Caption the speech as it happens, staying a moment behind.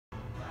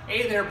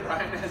Hey there,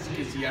 Brian. As you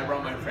can see, I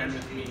brought my friend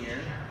with me here.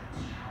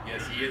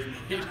 Yes, he is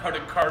made out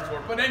of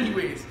cardboard. But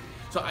anyways,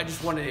 so I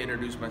just wanted to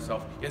introduce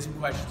myself. He has some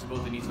questions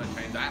about the Nissan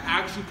Cayenne. I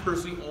actually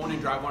personally own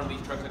and drive one of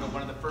these trucks. I got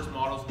one of the first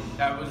models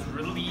that was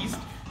released.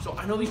 So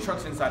I know these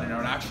trucks inside and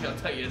out. Actually, I'll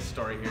tell you a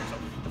story here. So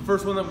the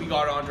first one that we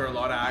got onto our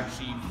lot, I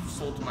actually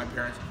sold to my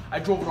parents. I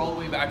drove it all the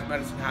way back to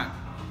Medicine Hat.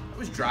 I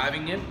was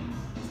driving it.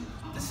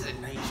 This is a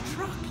nice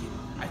truck.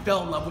 I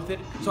fell in love with it,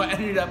 so I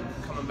ended up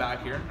coming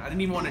back here. I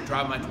didn't even want to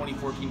drive my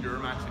 2014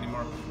 Duramax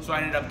anymore, so I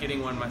ended up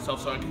getting one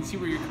myself. So I can see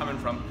where you're coming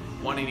from,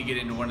 wanting to get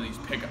into one of these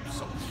pickups.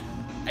 So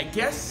I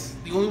guess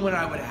the only one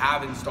I would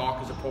have in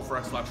stock is a Pro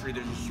 4X Luxury.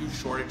 There's a huge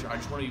shortage. I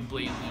just want to be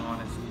blatantly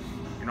honest.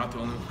 You're not the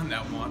only one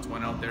that wants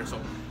one out there. So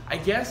I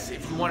guess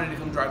if you wanted to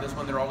come drive this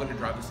one, they're all going to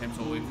drive the same.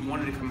 So if you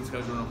wanted to come and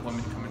schedule an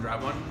appointment to come and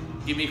drive one,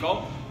 give me a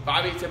call,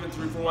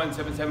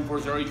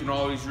 587-341-7740. You can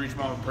always reach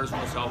me on my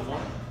personal cell phone.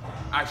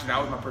 Actually,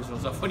 that was my personal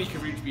cell phone. You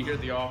can reach me here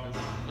at the office.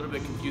 A little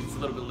bit confused. It's a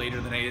little bit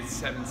later than 8.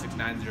 It's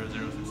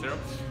 769-0060.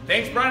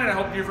 Thanks, Brian, and I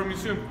hope to hear from you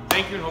soon.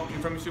 Thank you, and hope to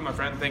hear from you soon, my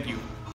friend. Thank you.